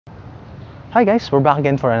Hi guys, we're back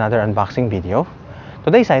again for another unboxing video.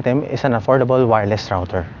 Today's item is an affordable wireless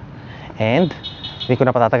router. And hindi ko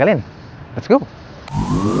na patatagalin. Let's go!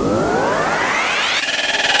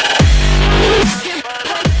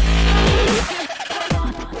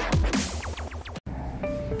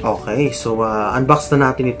 Okay, so unbox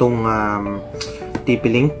na natin itong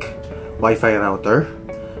TP-Link Wi-Fi router.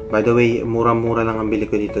 By the way, mura-mura lang ang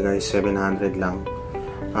bili ko dito guys, 700 lang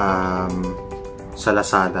sa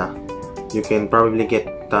Lazada. You can probably get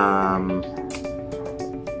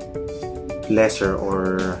lesser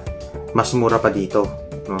or mas mura pa dito,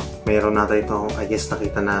 no? Mayroon na ito, I guess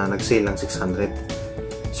nakita na nag-sale ng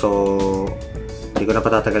 600. So hindi ko na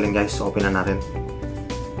patatagalin guys, so open na natin.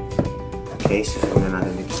 Okay, sisimulan na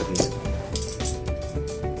natin dito sa gilid.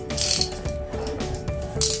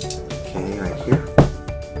 Okay, right here.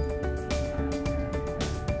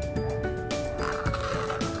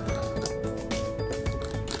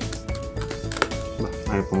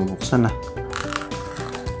 Ayaw pumubuksan na.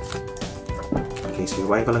 Okay, so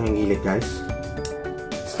iwain ko lang yung gilid guys.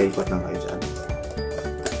 Stay put lang kayo dyan.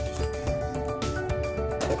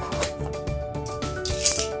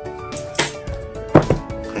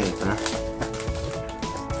 Okay, ito na.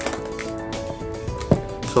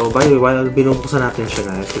 So by the way, while binubuksan natin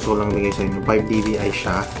siya guys, gusto ko lang bigay sa inyo, 5 dBi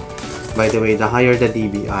siya. By the way, the higher the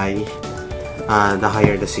dBi, the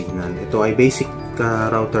higher the signal. Ito ay basic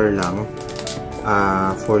router lang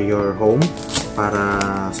for your home, para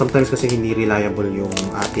sometimes kasi hindi reliable yung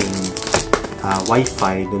ating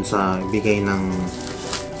Wi-Fi dun sa bigay ng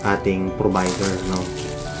ating provider, no?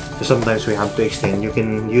 So sometimes we have to extend. You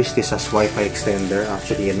can use this as Wi-Fi extender.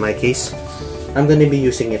 Actually, in my case, I'm gonna be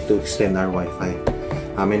using it to extend our Wi-Fi.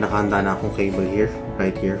 May nakahanda na akong cable here,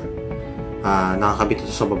 right here. Nakakabit ito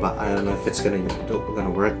sa baba. I don't know if it's gonna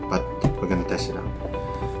work, but we're gonna test it out.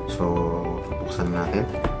 So, buksan natin.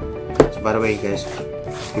 So, by the way guys,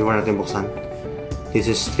 before natin buksan,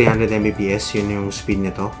 this is 300 Mbps, yun yung speed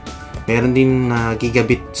nito. Meron din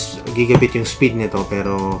gigabit yung speed nito,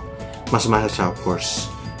 pero mas mahal siya of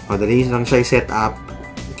course. Madali lang siya i-set up,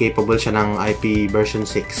 capable siya ng IP version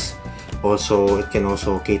 6. Also, it can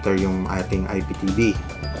also cater yung ating IPTV.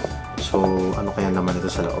 So, ano kaya naman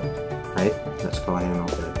ito sa loob? Right? Let's go ahead and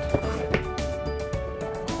open it.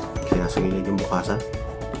 Okay, nasa gilid yung bukasan.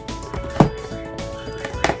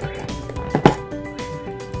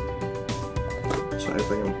 So,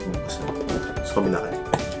 ito yung bukasan. Sa kabila kayo.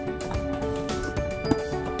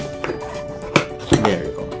 There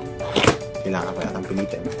you go. Kailangan pa yatang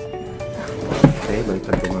pilitin. Okay,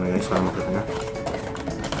 balikan ko muna guys para makita na.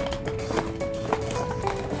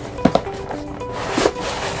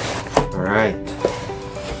 Alright.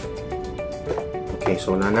 Okay,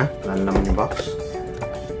 so wala na naman yung box.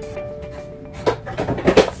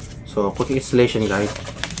 So, quick installation guys.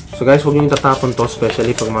 So guys, huwag nyo yung tatapon to,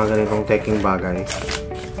 especially pag mga ganitong teching bagay.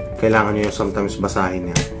 Kailangan nyo yung sometimes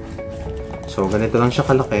basahin yan. So, ganito lang siya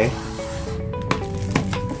kalaki.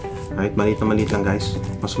 Alright, maliit na maliit lang guys.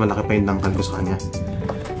 Mas malaki pa yung dangkal ko sa kanya.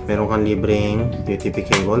 Meron kang libreng UTP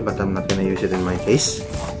cable, but I'm not gonna use it in my case.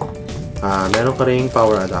 Meron ka ring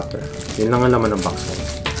power adapter. Yun lang ang laman ng box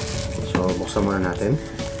guys. So, buksan muna natin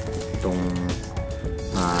itong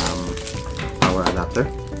power adapter.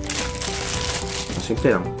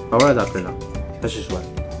 Simple lang. Power adapter lang. That's just one.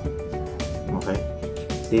 Okay.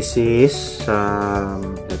 This is,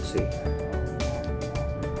 let's see,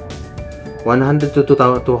 100 to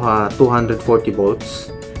 240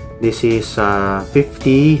 volts. This is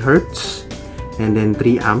 50 Hertz and then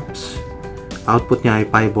 3 amps. Output niya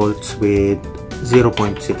ay 5 volts with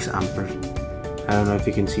 0.6 ampere. I don't know if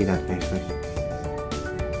you can see that guys.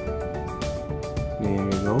 There you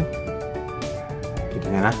go. Kita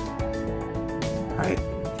nyo na? Alright.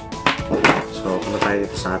 So, punta tayo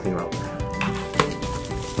dito sa ating router.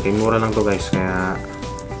 Okay, mura lang to guys, kaya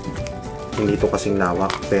hindi to kasing lawak.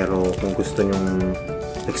 Pero kung gusto nyong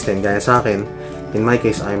extend, gaya sa akin, in my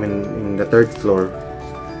case, I'm in the 3rd floor.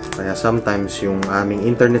 Kaya sometimes yung aming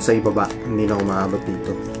internet sa ibaba hindi na umaabot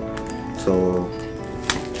dito. So,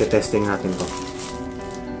 testing natin to.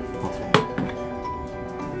 Okay.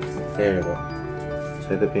 There you go.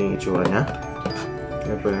 So, ito po yung itsura niya.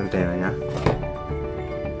 Ito po yung antena niya.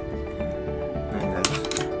 Ayan guys.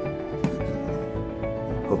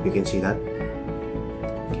 Hope you can see that.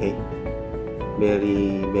 Okay.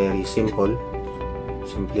 Very, very simple.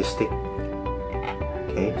 Simplistic.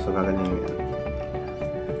 Okay. So, gaganyan mo yan.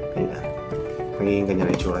 Ayan. Magiging ganyan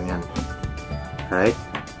ang itsura niyan. Alright.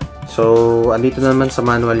 So, andito naman sa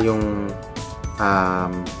manual yung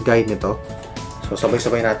guide nito. So,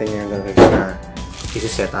 sabay-sabay natin yung guys na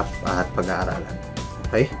isi-set up at pag-aaralan.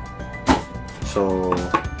 Okay? So,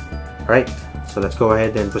 Alright, so let's go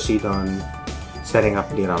ahead and proceed on setting up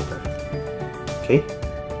the router. Okay?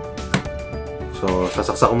 So,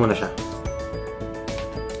 sasaksak ko muna siya.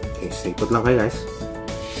 Okay, stay put lang kayo guys.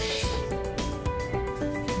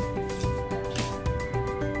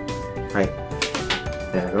 Alright,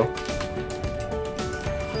 there we go.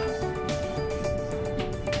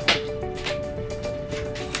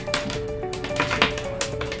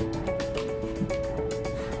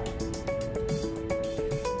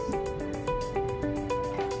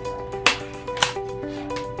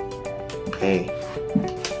 Okay,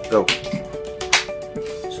 go.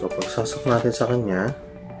 So, pagsasok natin sa kanya,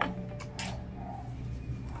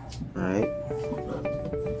 alright,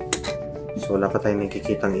 so wala pa tayong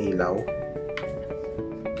nakikitang ilaw.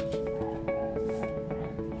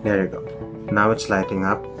 There you go. Now it's lighting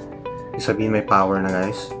up. Ibig sabihin may power na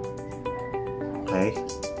guys. Okay.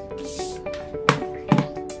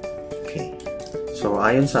 Okay. So,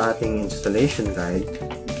 ayon sa ating installation guide,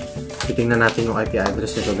 titingnan natin yung IP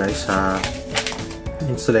address nito guys sa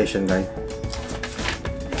installation guide.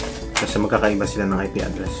 Kasi magkakaiba sila ng IP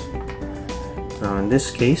address. Now, in this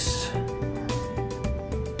case,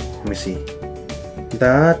 let me see.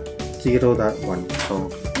 .0.1. So,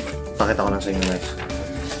 pakita ko lang sa inyo guys.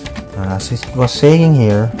 As it was saying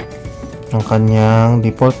here, ang kanyang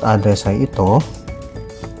default address ay ito,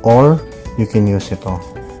 or you can use ito.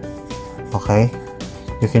 Okay?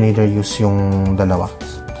 You can either use yung dalawa.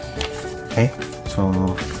 Okay? So,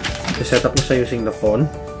 i-set up mo siya using the phone.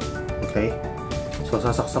 Okay? So,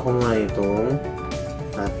 sasaksak ko muna itong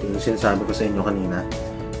ating sinasabi ko sa inyo kanina.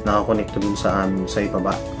 Nakakonect dun sa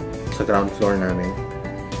ibaba, sa ground floor namin.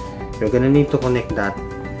 You're gonna need to connect that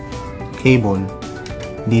cable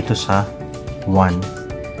dito sa 1.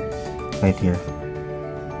 Right here.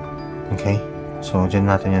 Okay? So, dyan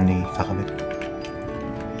natin yan ikakabit.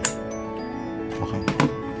 Okay.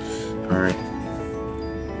 Alright.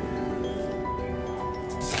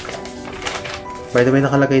 By the way,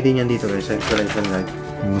 nakalagay din yan dito guys sa installation guide.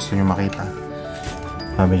 Kung gusto nyo makita.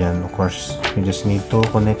 Sabi dyan, of course, you just need to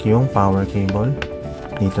connect yung power cable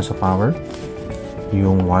dito sa power.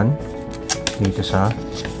 Yung 1 dito sa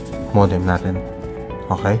modem natin.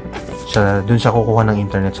 Okay? Dun siya kukuha ng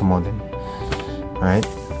internet sa modem. Alright?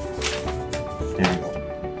 There you go.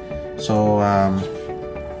 So,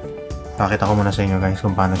 pakita ko muna sa inyo guys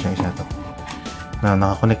kung paano siya i-set up. Now,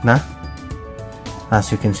 nakakonect na.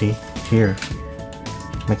 As you can see, here,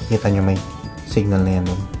 makikita nyo may signal na yan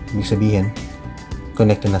dun. Ibig sabihin,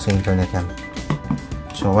 connected na sa internet yan.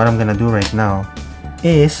 So, what I'm gonna do right now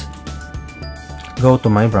is go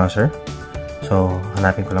to my browser. So,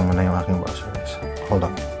 hanapin ko lang muna yung aking browser. Hold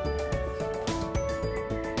on.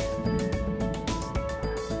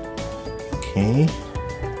 Okay.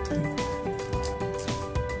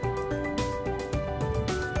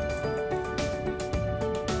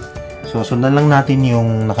 So, sundan lang natin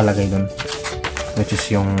yung nakalagay dun, which is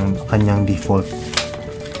yung kanyang default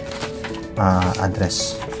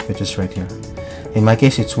address, which is right here. In my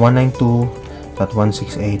case, it's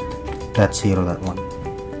 192.168.0.1.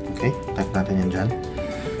 Okay, type natin yan dyan.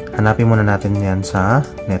 Hanapin muna natin yan sa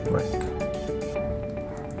network.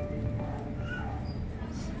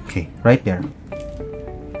 Okay, right there.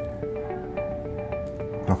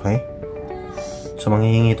 Okay. So,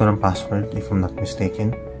 manghihingi ito ng password if I'm not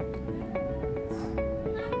mistaken.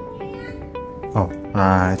 Oh,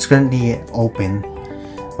 it's currently open.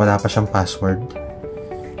 Wala pa siyang password.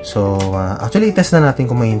 So, actually, test na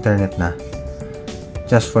natin kung may internet na.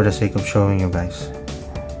 Just for the sake of showing you guys.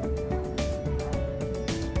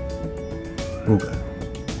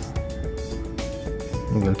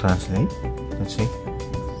 Google Translate. Let's see.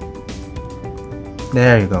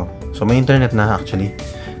 There you go. So, may internet na actually.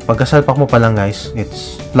 Pagkasalpak mo pa lang guys,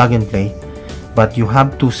 it's plug and play. But you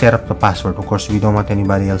have to set up the password. Of course, we don't want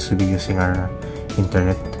anybody else to be using our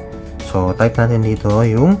internet. So, type natin dito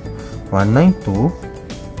yung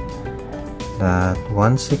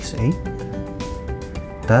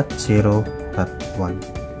 192.168.0.1.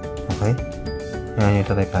 Okay? Yan yung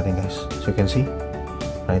type natin guys. So, you can see.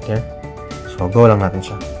 Right there. So, go lang natin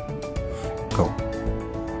siya. Go.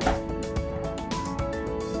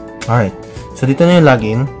 Alright. So, dito na yung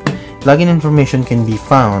login. Login information can be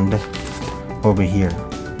found over here.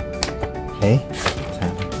 Okay? So,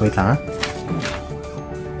 wait lang ha.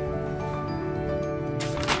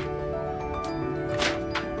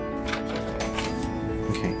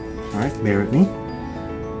 Okay. Alright, bear with me.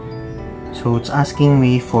 So, it's asking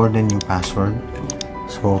me for the new password.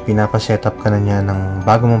 So, pinapa-setup ka na niya ng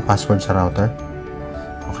bago mong password sa router.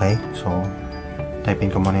 Okay? So, type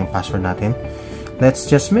in ko muna yung password natin. Let's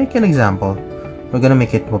just make an example. We're gonna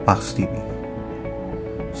make it Wapax TV.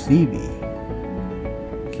 DB.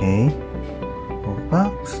 Okay.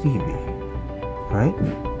 Box DB. Right?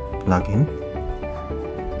 Plug in.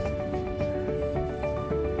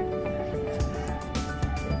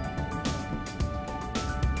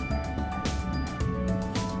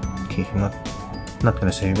 Okay, I'm not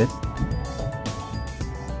gonna save it.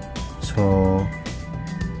 So,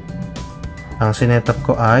 ang sinetup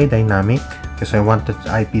ko ay dynamic because I want the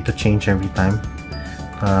IP to change every time.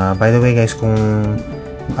 By the way guys, kung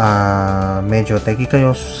medyo techy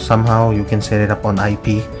kayo, somehow you can set it up on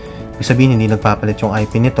IP. Ibig sabihin, hindi nagpapalit yung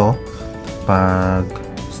IP nito. Pag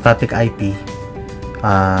static IP,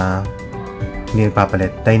 hindi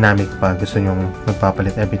nagpapalit. Dynamic pa, gusto nyong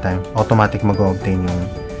nagpapalit every time. Automatic mag-obtain yung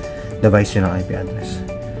device yun ng IP address.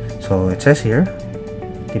 So, it says here,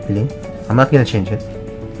 TP-Link. I'm not gonna change it.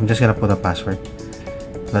 I'm just gonna put a password.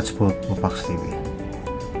 Let's put Box TV.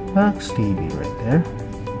 Box TV right there.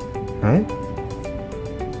 Right?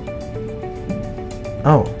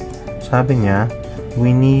 Oh, sabi niya, we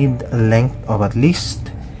need a length of at least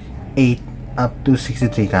 8 up to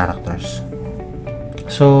 63 characters.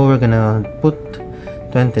 So, we're gonna put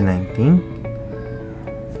 2019.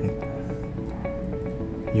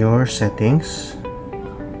 Your settings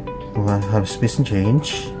will have space and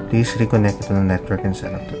change. Please reconnect to the network and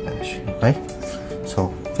set up to finish. Okay?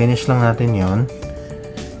 So, finish lang natin yon.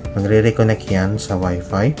 Magre-reconnect yan sa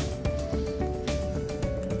Wi-Fi.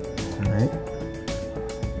 Alright.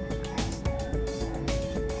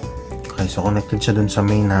 Okay, so connected siya dun sa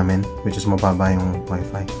main namin, which is mababa yung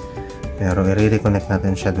Wi-Fi. Pero i-reconnect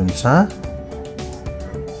natin siya dun sa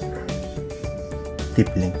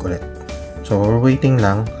TP-Link ulit. So, we're waiting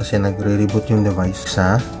lang kasi nagre-reboot yung device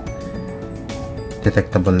sa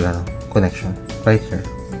detectable connection. Right here.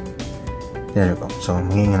 There you go. So,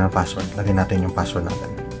 magiging ng password. Lagyan natin yung password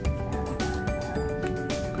natin.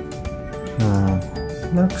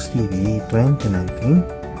 Box TV 2019.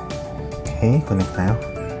 Okay, connect tayo.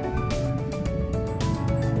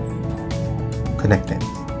 Connected.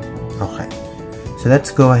 Okay. So,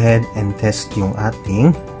 let's go ahead and test yung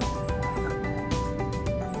ating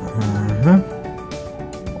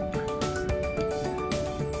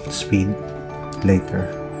speed later.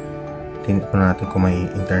 Tingnan po natin kung may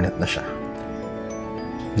internet na siya.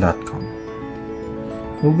 .com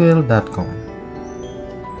google.com.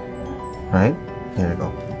 Right? There you go.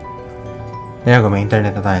 There you go. May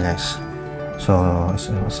internet na tayo guys. So,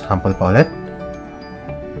 sample pa ulit.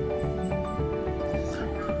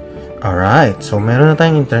 Alright. So, meron na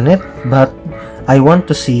tayong internet, but I want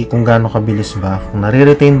to see kung gaano kabilis ba, kung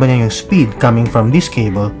nare-retain ba niya yung speed coming from this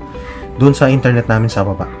cable dun sa internet namin sa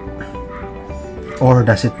baba. Or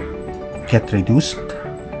does it get reduced?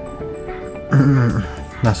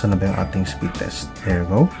 Nasa na ba yung ating speed test? There you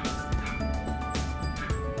go.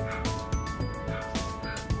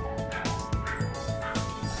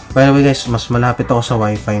 By the way guys, mas malapit ako sa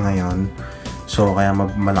Wi-Fi ngayon. So, kaya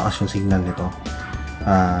malakas yung signal nito.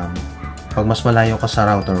 Pag mas malayo ka sa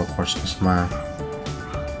router, of course, mas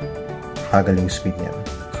mapagal yung speed niya.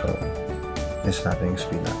 So, test natin yung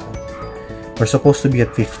speed natin. We're supposed to be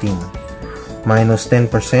at 15. Minus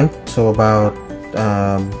 10%. So, about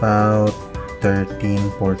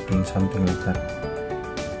 13, 14, something like that.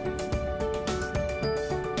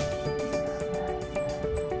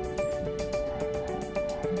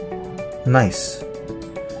 Nice.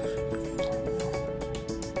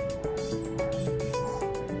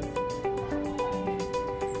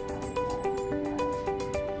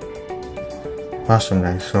 Awesome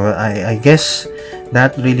guys. So I guess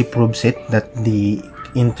that really proves it that the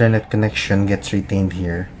internet connection gets retained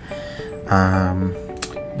here.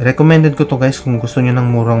 Recommended ko to guys kung gusto niyo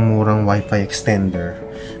ng murang-murang Wi-Fi extender.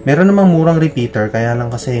 Meron namang murang repeater, kaya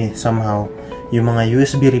lang kasi somehow yung mga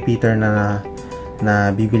USB repeater na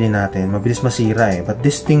bibili natin, mabilis masira eh. But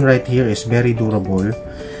this thing right here is very durable.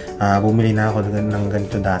 Bumili na ako ng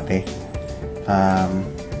ganito dati.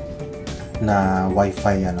 Na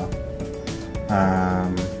Wi-Fi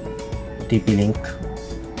TP-Link.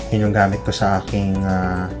 Yun yung gamit ko sa aking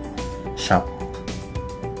shop.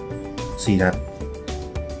 See that?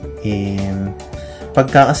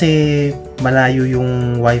 Pagka kasi malayo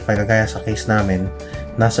yung Wi-Fi, kagaya sa case namin,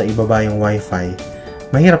 nasa ibaba yung Wi-Fi,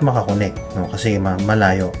 mahirap makakonect, no? Kasi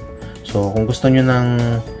malayo. So, kung gusto nyo ng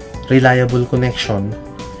reliable connection,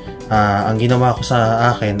 ang ginawa ko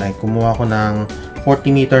sa akin ay kumuha ko ng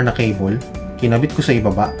 40 meter na cable, kinabit ko sa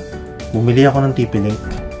ibaba, bumili ako ng TP-Link,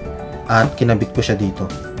 at kinabit ko siya dito.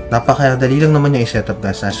 Napakadali lang naman yung i-setup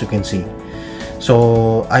guys, as you can see.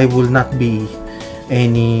 So, I will not be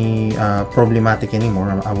any problematic anymore.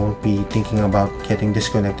 I won't be thinking about getting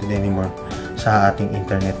disconnected anymore sa ating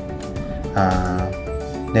internet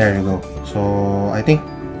There you go. So, I think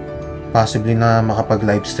possibly na makapag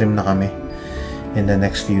live stream na kami in the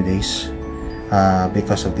next few days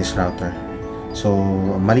because of this router. So,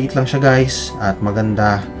 maliit lang siya guys at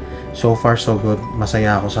maganda. So far so good.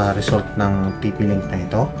 Masaya ako sa result ng TP-Link na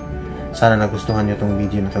ito. Sana nagustuhan nyo itong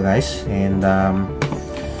video na to guys. And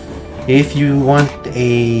if you want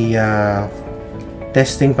a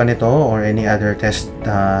testing pa nito or any other test,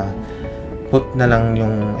 put na lang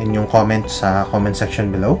yung inyong comment sa comment section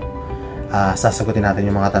below. Sasagutin natin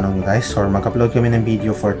yung mga tanong nyo guys, or mag-upload kami ng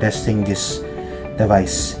video for testing this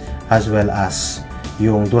device as well as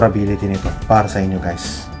yung durability nito para sa inyo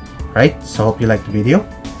guys. Right? So hope you like the video.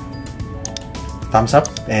 Thumbs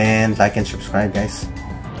up and like and subscribe guys.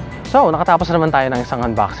 So, nakatapos na naman tayo ng isang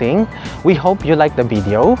unboxing. We hope you like the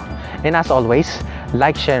video. And as always,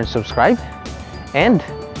 like, share, and subscribe. And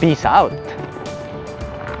peace out!